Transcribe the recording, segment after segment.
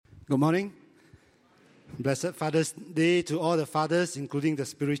Good morning. Blessed Father's Day to all the fathers, including the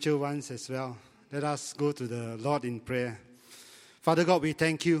spiritual ones as well. Let us go to the Lord in prayer. Father God, we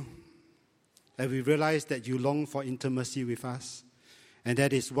thank you. And we realize that you long for intimacy with us. And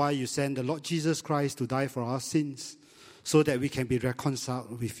that is why you sent the Lord Jesus Christ to die for our sins, so that we can be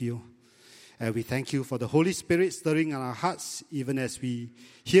reconciled with you. And we thank you for the Holy Spirit stirring in our hearts, even as we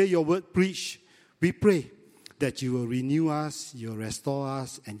hear your word preached. We pray that you will renew us, you will restore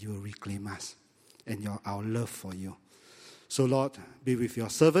us, and you will reclaim us and our love for you. So Lord, be with your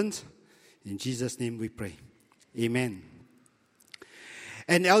servant. In Jesus' name we pray. Amen.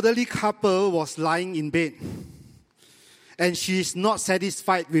 An elderly couple was lying in bed, and she is not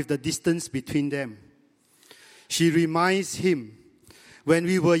satisfied with the distance between them. She reminds him, when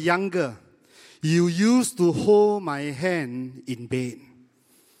we were younger, you used to hold my hand in bed.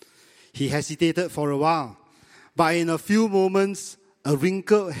 He hesitated for a while, but in a few moments, a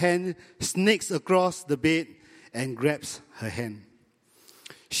wrinkled hand snakes across the bed and grabs her hand.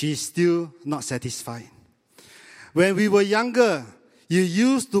 She is still not satisfied. When we were younger, you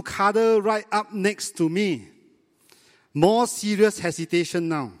used to cuddle right up next to me. More serious hesitation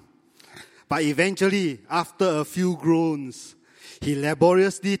now. But eventually, after a few groans, he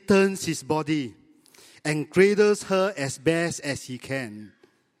laboriously turns his body and cradles her as best as he can.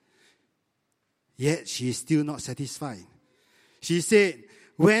 Yet she is still not satisfied. She said,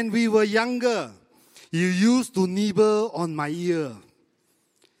 when we were younger, you used to nibble on my ear.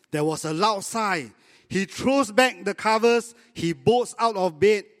 There was a loud sigh. He throws back the covers. He bolts out of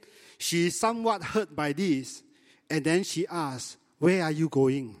bed. She is somewhat hurt by this. And then she asks, where are you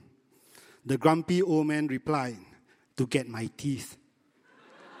going? The grumpy old man replied, to get my teeth.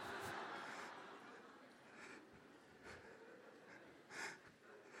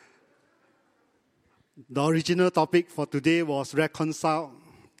 The original topic for today was reconciled,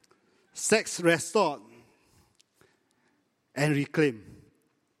 sex restored, and reclaimed.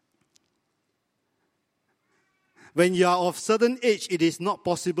 When you are of certain age, it is not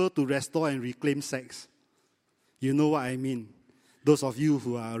possible to restore and reclaim sex. You know what I mean, those of you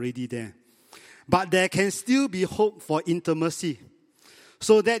who are already there. But there can still be hope for intimacy.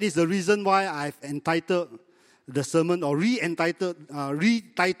 So that is the reason why I've entitled the sermon, or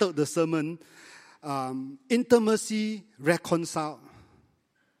retitled the sermon, Intimacy Reconciled,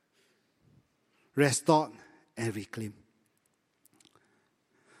 Restored, and Reclaimed.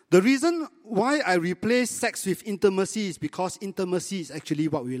 The reason why I replace sex with intimacy is because intimacy is actually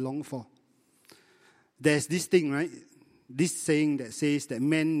what we long for. There's this thing, right? This saying that says that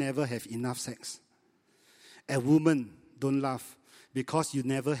men never have enough sex. And women don't laugh because you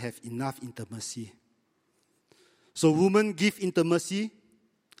never have enough intimacy. So women give intimacy,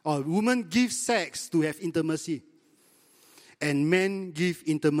 or women give sex to have intimacy. And men give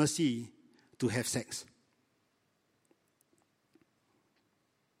intimacy to have sex.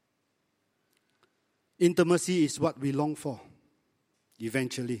 Intimacy is what we long for,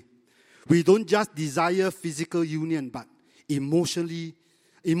 eventually. We don't just desire physical union, but emotional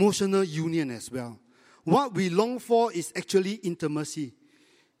union as well. What we long for is actually intimacy.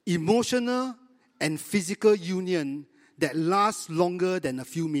 Emotional and physical union that lasts longer than a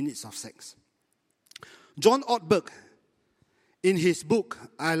few minutes of sex. John Ortberg, in his book,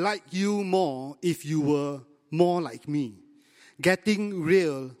 I Like You More If You Were More Like Me, Getting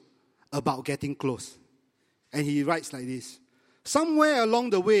Real About Getting Close. And he writes like this. Somewhere along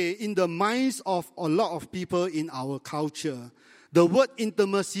the way, in the minds of a lot of people in our culture, the word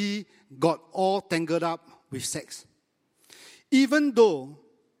intimacy got all tangled up with sex. Even though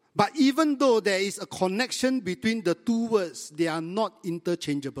there is a connection between the two words, they are not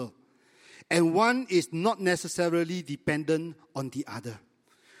interchangeable. And one is not necessarily dependent on the other.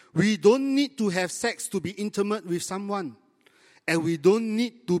 We don't need to have sex to be intimate with someone. And we don't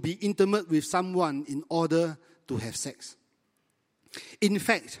need to be intimate with someone in order to have sex. In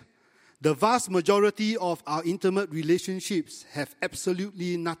fact, the vast majority of our intimate relationships have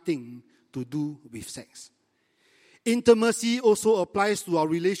absolutely nothing to do with sex. Intimacy also applies to our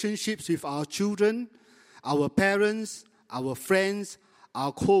relationships with our children, our parents, our friends,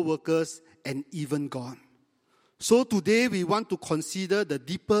 our co-workers, and even God. So today we want to consider the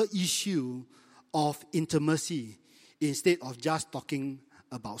deeper issue of intimacy instead of just talking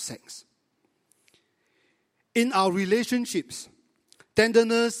about sex. In our relationships,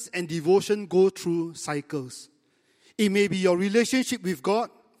 tenderness and devotion go through cycles. It may be your relationship with God.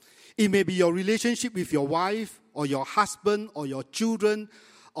 It may be your relationship with your wife or your husband or your children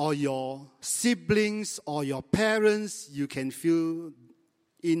or your siblings or your parents. You can fill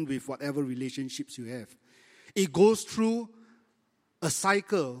in with whatever relationships you have. It goes through a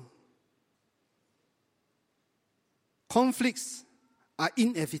cycle conflicts are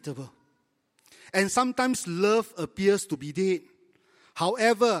inevitable. And sometimes love appears to be dead.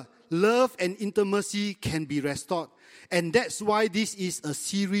 However, love and intimacy can be restored. And that's why this is a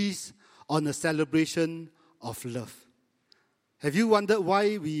series on a celebration of love. Have you wondered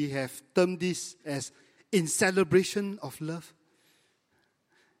why we have termed this as in celebration of love?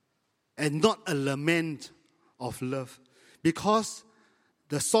 And not a lament of love. Because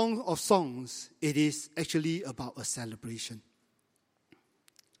the Song of Songs, it is actually about a celebration.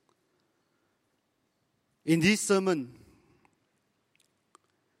 In this sermon,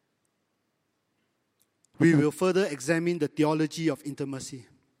 we will further examine the theology of intimacy,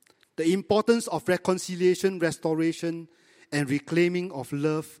 the importance of reconciliation, restoration, and reclaiming of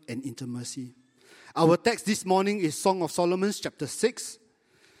love and intimacy. Our text this morning is Song of Solomon, chapter 6.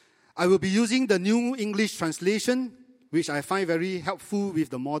 I will be using the New English Translation, which I find very helpful with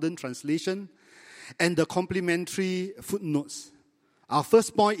the modern translation, and the complementary footnotes. Our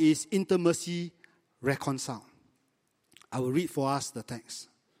first point is intimacy, reconciled. I will read for us the text.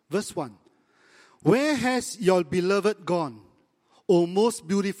 Verse 1. Where has your beloved gone, O most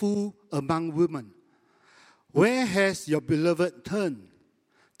beautiful among women? Where has your beloved turned?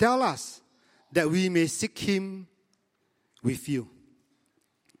 Tell us, that we may seek him with you.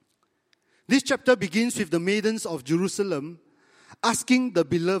 This chapter begins with the maidens of Jerusalem asking the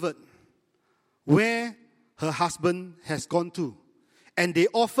beloved where her husband has gone to, and they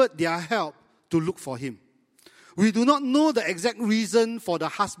offered their help to look for him. We do not know the exact reason for the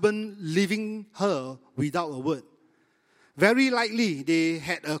husband leaving her without a word. Very likely they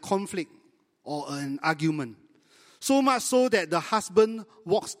had a conflict or an argument. So much so that the husband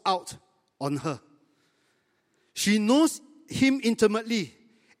walks out on her. She knows him intimately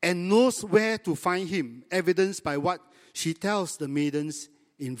and knows where to find him, evidenced by what she tells the maidens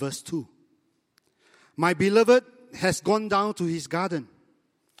in verse 2. My beloved has gone down to his garden,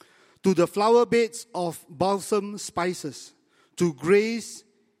 to the flower beds of balsam spices, to graze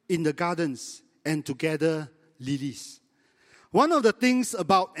in the gardens and to gather lilies. One of the things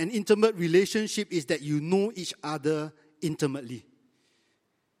about an intimate relationship is that you know each other intimately.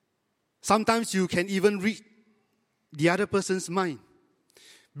 Sometimes you can even read the other person's mind.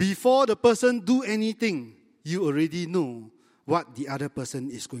 Before the person do anything, you already know what the other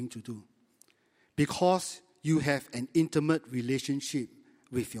person is going to do. Because you have an intimate relationship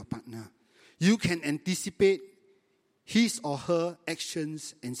with your partner. You can anticipate his or her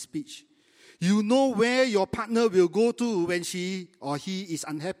actions and speech. You know where your partner will go to when she or he is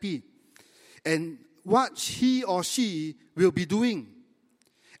unhappy, and what he or she will be doing.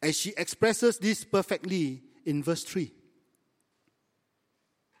 And she expresses this perfectly in verse 3.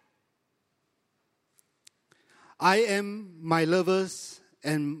 I am my lover's,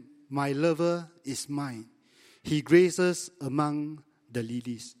 and my lover is mine. He grazes among the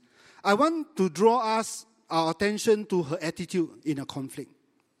lilies. I want to draw our attention to her attitude in a conflict.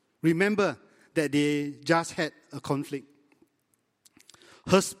 Remember that they just had a conflict.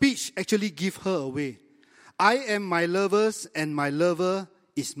 Her speech actually gives her away. I am my lover's, and my lover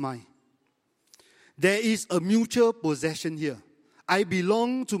is mine. There is a mutual possession here. I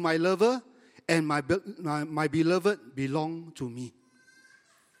belong to my lover, and my beloved belong to me.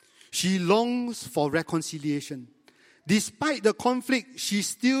 She longs for reconciliation. Despite the conflict, she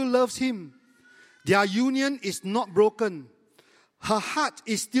still loves him. Their union is not broken. Her heart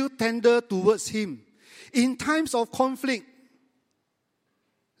is still tender towards him. In times of conflict,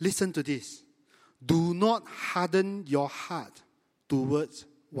 listen to this. Do not harden your heart towards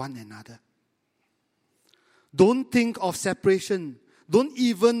one another. Don't think of separation. Don't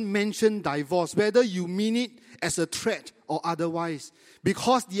even mention divorce, whether you mean it as a threat or otherwise,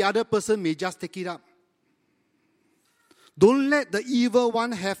 because the other person may just take it up. Don't let the evil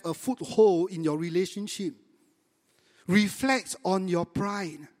one have a foothold in your relationship. Reflect on your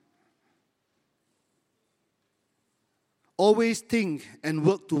pride. Always think and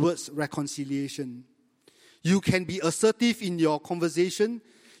work towards reconciliation. You can be assertive in your conversation.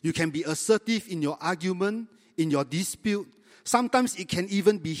 You can be assertive in your argument, in your dispute. Sometimes it can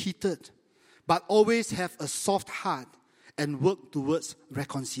even be heated. But always have a soft heart and work towards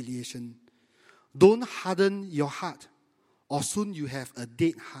reconciliation. Don't harden your heart, or soon you have a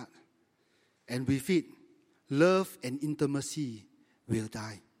dead heart. And with it, love and intimacy will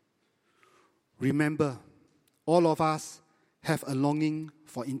die. Remember, all of us have a longing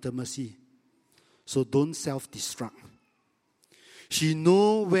for intimacy. So don't self-destruct. She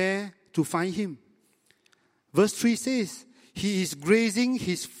knows where to find him. Verse 3 says, he is grazing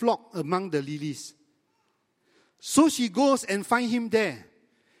his flock among the lilies. So she goes and finds him there.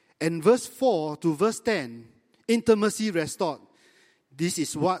 And verse 4 to verse 10 Intimacy restored. This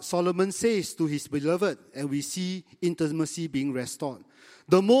is what Solomon says to his beloved, and we see intimacy being restored.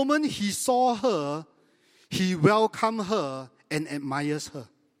 The moment he saw her, he welcomed her and admires her.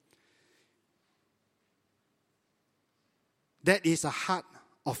 That is a heart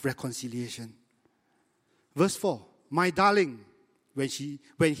of reconciliation. Verse 4, my darling, when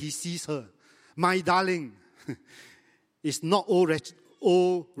he sees her, my darling, it's not,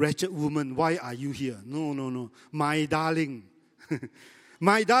 oh wretched woman, why are you here? No. My darling.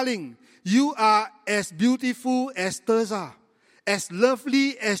 My darling, you are as beautiful as Tirzah, as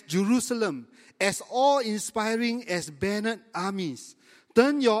lovely as Jerusalem, as awe-inspiring as Banned armies.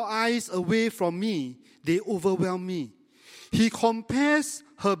 Turn your eyes away from me, they overwhelm me. He compares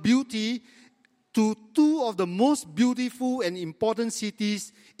her beauty to two of the most beautiful and important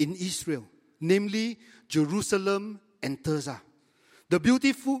cities in Israel, namely Jerusalem and Tirzah. The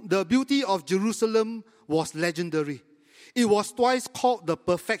beauty of Jerusalem was legendary. It was twice called the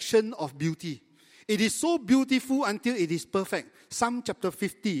perfection of beauty. It is so beautiful until it is perfect. Psalm chapter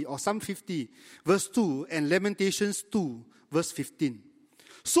 50 or Psalm 50 verse 2 and Lamentations 2 verse 15.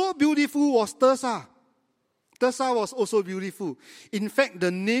 So beautiful was Tirzah. Tirzah was also beautiful. In fact,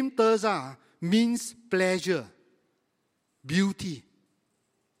 the name Tirzah means pleasure, beauty.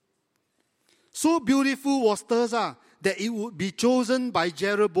 So beautiful was Tirzah that it would be chosen by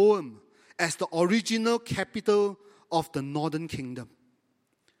Jeroboam as the original capital of the northern kingdom.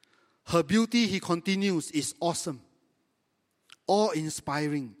 Her beauty, he continues, is awesome,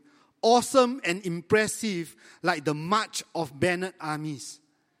 awe-inspiring, awesome and impressive, like the march of Banned armies.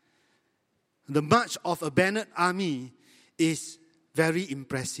 The march of a Banned army is very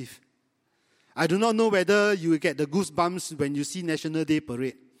impressive. I do not know whether you will get the goosebumps when you see National Day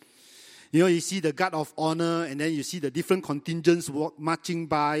Parade. You see the guard of honor, and then you see the different contingents marching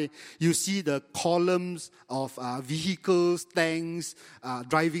by. You see the columns of vehicles, tanks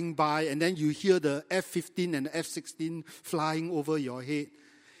driving by, and then you hear the F-15 and the F-16 flying over your head.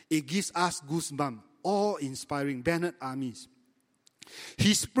 It gives us goosebumps, awe-inspiring, Banned armies.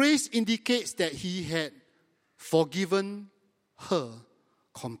 His praise indicates that he had forgiven her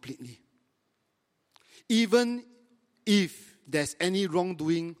completely. Even if there's any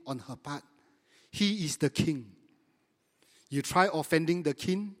wrongdoing on her part, he is the king. You try offending the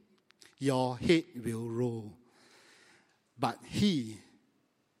king, your head will roll. But he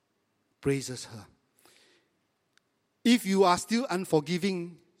praises her. If you are still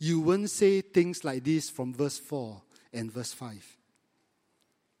unforgiving, you won't say things like this from verse 4 and verse 5.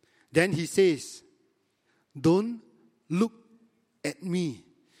 Then he says, don't look at me.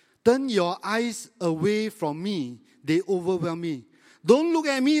 Turn your eyes away from me. They overwhelm me. Don't look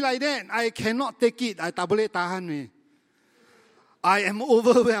at me like that. I cannot take it. I tak boleh tahan ni. I am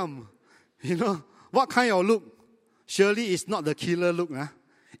overwhelmed. What kind of look? Surely it's not the killer look.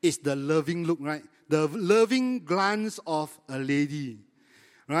 It's the loving look, right? The loving glance of a lady.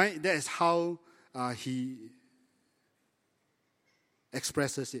 Right? That is how he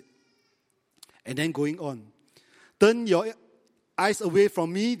expresses it. And then going on. Turn your eyes away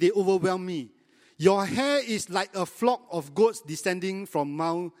from me. They overwhelm me. Your hair is like a flock of goats descending from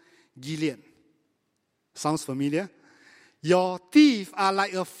Mount Gilead. Sounds familiar? Your teeth are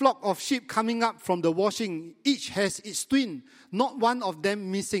like a flock of sheep coming up from the washing. Each has its twin, not one of them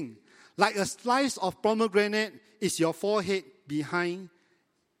missing. Like a slice of pomegranate is your forehead behind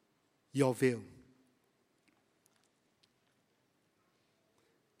your veil.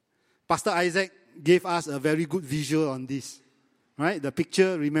 Pastor Isaac gave us a very good visual on this. Right? The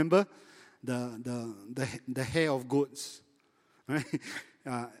picture, remember? The hair of goats. Right?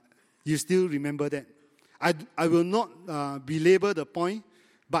 You still remember that. I will not belabor the point,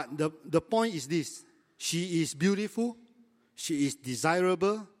 but the point is this. She is beautiful, she is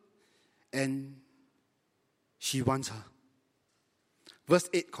desirable, and she wants her. Verse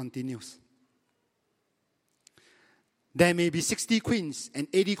 8 continues. There may be 60 queens and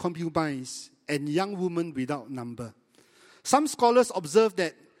 80 concubines and young women without number. Some scholars observe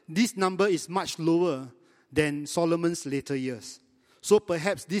that this number is much lower than Solomon's later years. So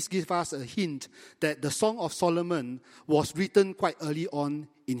perhaps this gives us a hint that the Song of Solomon was written quite early on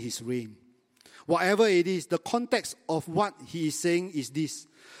in his reign. Whatever it is, the context of what he is saying is this.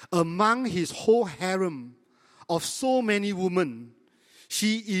 Among his whole harem of so many women,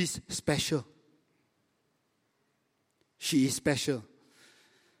 she is special. She is special.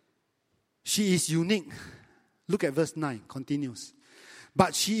 She is unique. Look at verse 9, continues.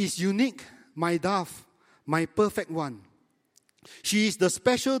 But she is unique, my dove, my perfect one. She is the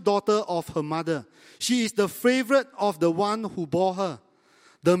special daughter of her mother. She is the favorite of the one who bore her.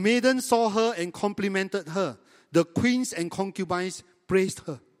 The maiden saw her and complimented her. the queens and concubines praised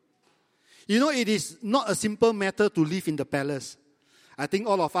her. You know, it is not a simple matter to live in the palace. I think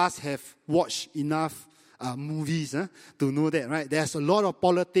all of us have watched enough movies to know that, right? There's a lot of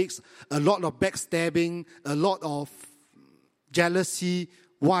politics, a lot of backstabbing, a lot of jealousy.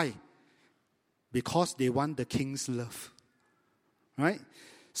 Why? Because they want the king's love, right?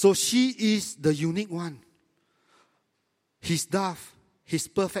 So she is the unique one. His dove, his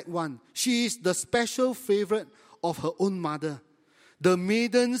perfect one. She is the special favorite of her own mother. The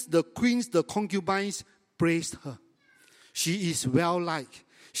maidens, the queens, the concubines praised her. She is well-liked.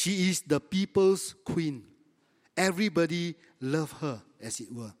 She is the people's queen. Everybody loved her, as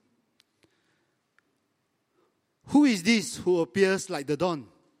it were. Who is this who appears like the dawn?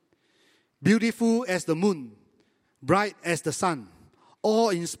 Beautiful as the moon, bright as the sun,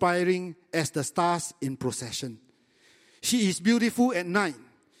 awe-inspiring as the stars in procession. She is beautiful at night,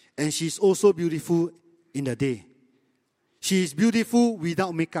 and she is also beautiful in the day. She is beautiful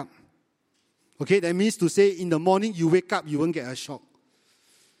without makeup. Okay, that means to say in the morning you wake up, you won't get a shock.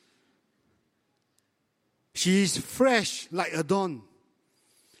 She is fresh like a dawn.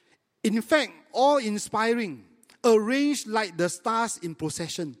 In fact, awe-inspiring, arranged like the stars in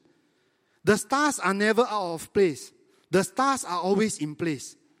procession. The stars are never out of place. The stars are always in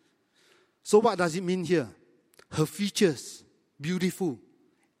place. So what does it mean here? Her features, beautiful,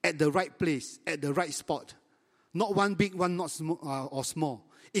 at the right place, at the right spot. Not one big, one not small, or small.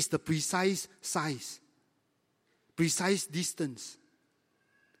 It's the precise size, precise distance.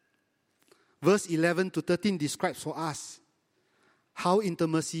 Verse 11 to 13 describes for us how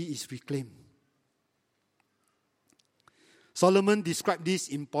intimacy is reclaimed. Solomon described this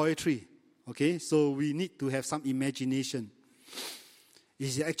in poetry. Okay, so we need to have some imagination.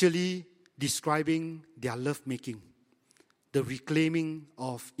 He's actually describing their lovemaking, the reclaiming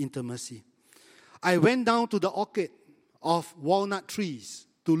of intimacy. I went down to the orchard of walnut trees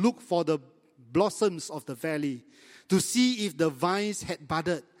to look for the blossoms of the valley, to see if the vines had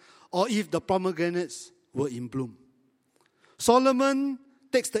budded or if the pomegranates were in bloom. Solomon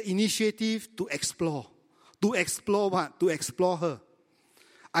takes the initiative to explore. To explore what? To explore her.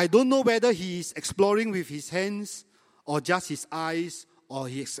 I don't know whether he is exploring with his hands or just his eyes, or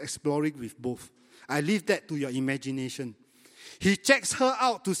he is exploring with both. I leave that to your imagination. He checks her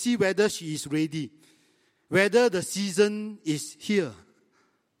out to see whether she is ready, whether the season is here.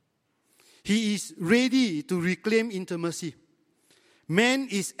 He is ready to reclaim intimacy. Man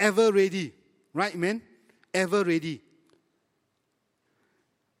is ever ready, right, man? Ever ready.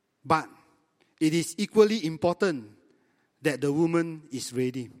 But it is equally important that the woman is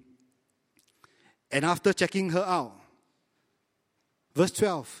ready. And after checking her out, verse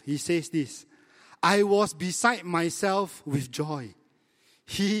 12, he says this, I was beside myself with joy.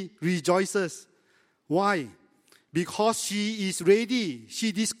 He rejoices. Why? Because she is ready.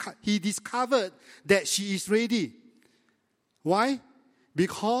 He discovered that she is ready. Why?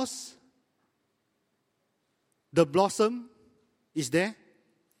 Because the blossom is there,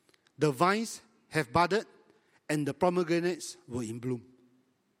 the vines have budded, and the pomegranates were in bloom.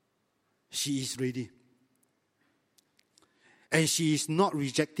 She is ready. And she is not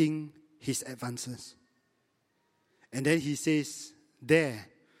rejecting his advances. And then he says, there,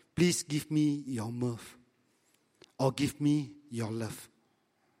 please give me your mirth, or give me your love.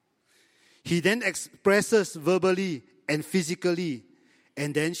 He then expresses verbally and physically,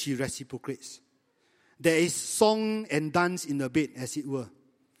 and then she reciprocates. There is song and dance in the bed, as it were.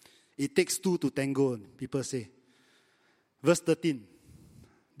 It takes two to tango, people say. Verse 13.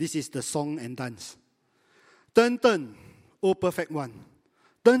 This is the song and dance. Turn, turn, O perfect one.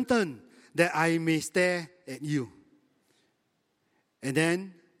 Turn, turn, that I may stare at you. And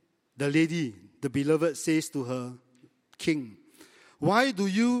then the lady, the beloved, says to her king, why do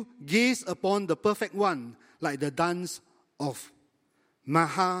you gaze upon the perfect one like the dance of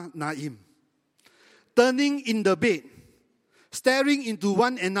Mahanaim? Turning in the bed, staring into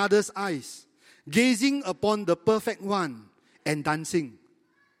one another's eyes, gazing upon the perfect one and dancing.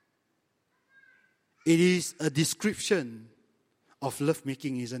 It is a description of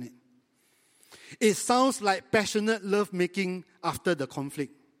lovemaking, isn't it? It sounds like passionate lovemaking after the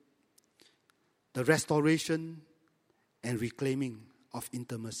conflict, the restoration and reclaiming of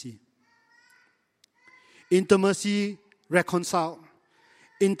intimacy. Intimacy reconciled,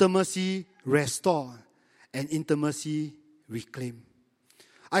 intimacy restored, and intimacy reclaimed.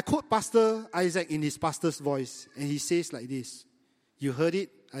 I quote Pastor Isaac in his pastor's voice, and he says like this. You heard it,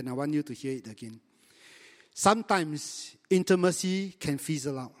 and I want you to hear it again. Sometimes intimacy can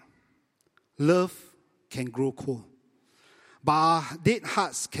fizzle out. Love can grow cold. But our dead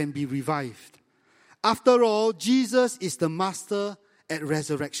hearts can be revived. After all, Jesus is the master at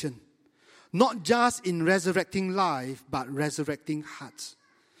resurrection. Not just in resurrecting life, but resurrecting hearts.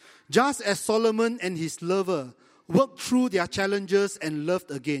 Just as Solomon and his lover worked through their challenges and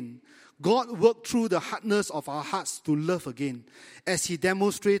loved again, God worked through the hardness of our hearts to love again, as he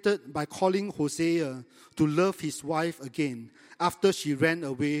demonstrated by calling Hosea to love his wife again after she ran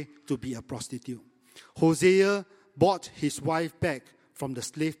away to be a prostitute. Hosea bought his wife back from the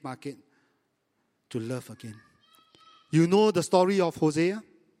slave market to love again. You know the story of Hosea?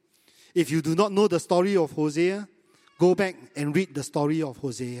 If you do not know the story of Hosea, go back and read the story of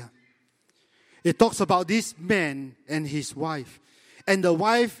Hosea. It talks about this man and his wife. And the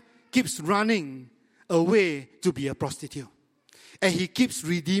wife keeps running away to be a prostitute. And he keeps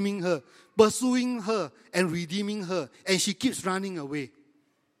redeeming her, pursuing her and redeeming her. And she keeps running away.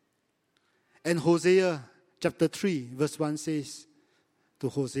 And Hosea chapter 3 verse 1 says to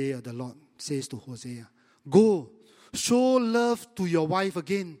Hosea, the Lord says to Hosea, "Go, show love to your wife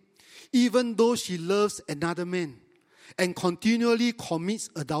again, even though she loves another man and continually commits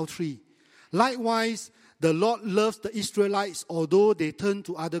adultery. Likewise, the Lord loves the Israelites, although they turn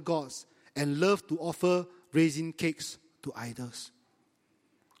to other gods and love to offer raisin cakes to idols."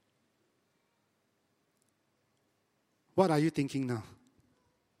 What are you thinking now?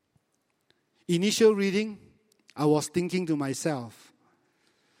 Initial reading, I was thinking to myself,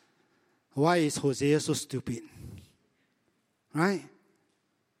 why is Hosea so stupid? Right?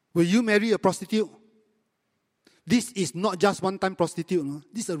 Will you marry a prostitute? This is not just one-time prostitute. No?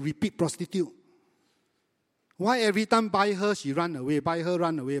 This is a repeat prostitute. Why every time buy her, she run away, buy her,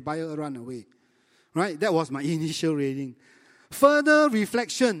 run away, buy her, run away? Right? That was my initial reading. Further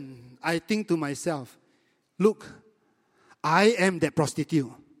reflection, I think to myself, look, I am that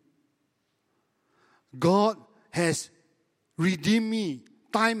prostitute. God has redeemed me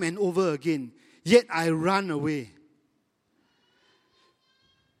time and over again, yet I run away.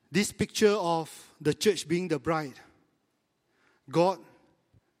 This picture of the church being the bride, God,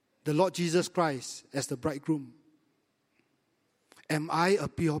 the Lord Jesus Christ as the bridegroom. Am I a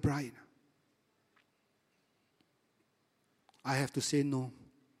pure bride? I have to say no.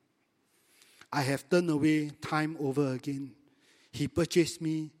 I have turned away time over again. He purchased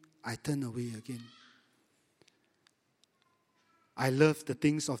me, I turn away again. I love the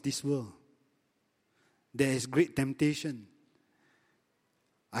things of this world. There is great temptation.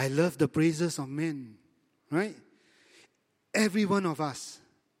 I love the praises of men, right? Every one of us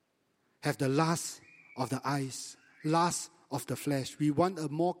have the lust of the eyes, lust of the flesh. We want a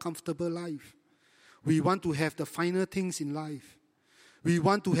more comfortable life. We want to have the finer things in life. We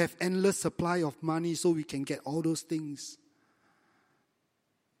want to have endless supply of money so we can get all those things.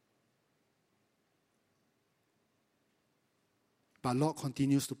 But Lord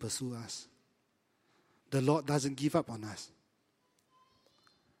continues to pursue us. The Lord doesn't give up on us.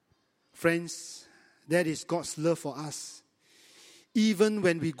 Friends, that is God's love for us. Even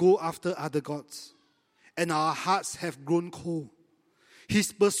when we go after other gods and our hearts have grown cold,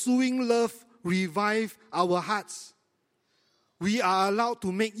 His pursuing love revives our hearts. We are allowed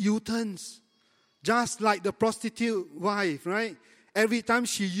to make U-turns, just like the prostitute wife, right? Every time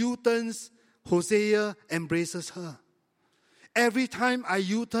she U-turns, Hosea embraces her. Every time I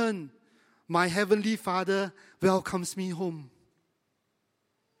U-turn, my Heavenly Father welcomes me home.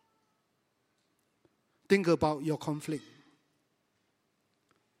 Think about your conflict.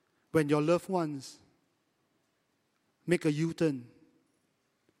 When your loved ones make a U-turn,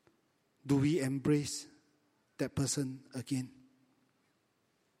 do we embrace that person again?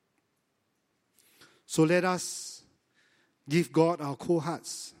 So let us give God our cold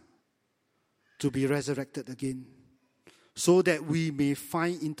hearts to be resurrected again, so that we may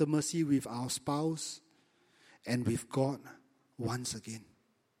find intimacy with our spouse and with God once again.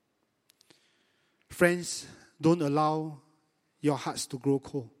 Friends, don't allow your hearts to grow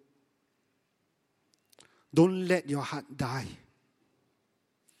cold. Don't let your heart die.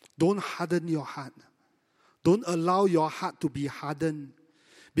 Don't harden your heart. Don't allow your heart to be hardened,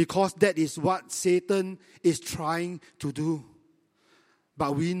 because that is what Satan is trying to do.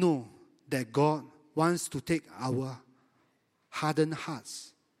 But we know that God wants to take our hardened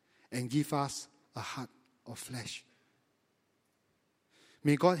hearts and give us a heart of flesh.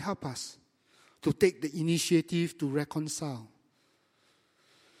 May God help us to take the initiative to reconcile,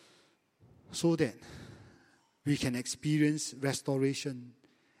 so that we can experience restoration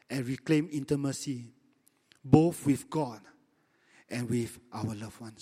and reclaim intimacy both with God and with our loved ones.